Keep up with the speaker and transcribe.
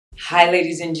Hi,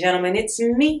 ladies and gentlemen, it's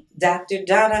me, Dr.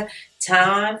 Donna.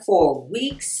 Time for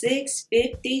week 6,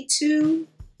 52.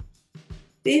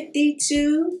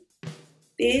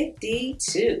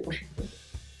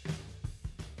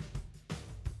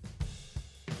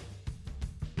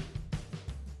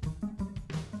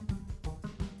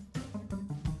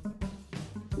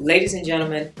 Ladies and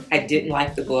gentlemen, I didn't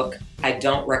like the book. I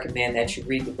don't recommend that you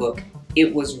read the book.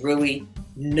 It was really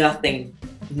nothing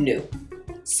new.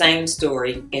 Same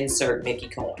story, insert Mickey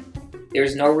Cohen.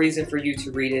 There's no reason for you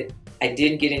to read it. I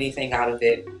didn't get anything out of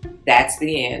it. That's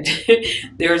the end.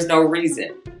 There's no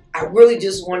reason. I really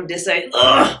just wanted to say,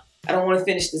 ugh, I don't want to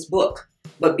finish this book.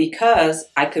 But because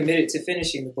I committed to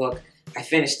finishing the book, I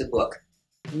finished the book.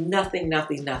 Nothing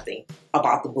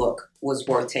about the book was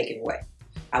worth taking away.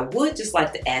 I would just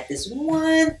like to add this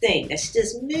one thing that's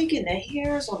just making the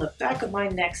hairs on the back of my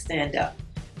neck stand up.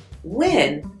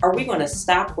 When are we going to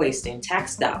stop wasting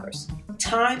tax dollars,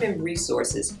 time, and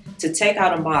resources to take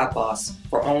out a mob boss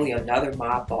for only another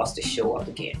mob boss to show up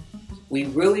again? We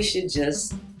really should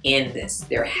just end this.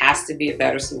 There has to be a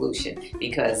better solution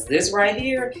because this right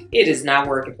here, it is not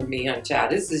working for me, honey child.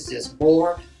 This is just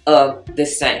more of the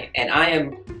same, and I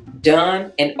am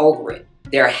done and over it.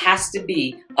 There has to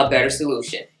be a better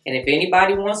solution. And if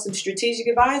anybody wants some strategic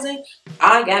advising,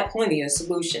 I got plenty of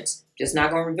solutions. Just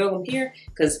not going to reveal them here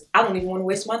because I don't even want to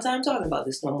waste my time talking about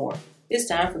this no more. It's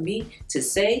time for me to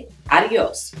say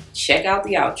adios. Check out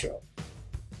the outro.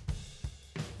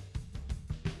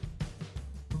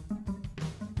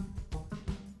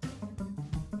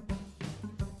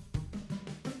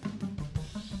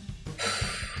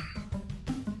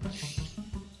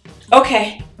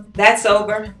 Okay, that's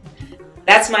over.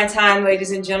 That's my time,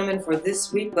 ladies and gentlemen, for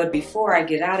this week. But before I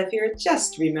get out of here,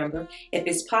 just remember, if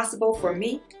it's possible for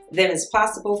me, then it's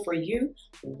possible for you.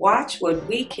 Watch what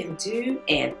we can do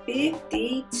and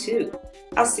 52.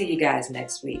 I'll see you guys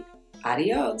next week.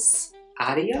 Adios.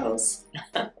 Adios.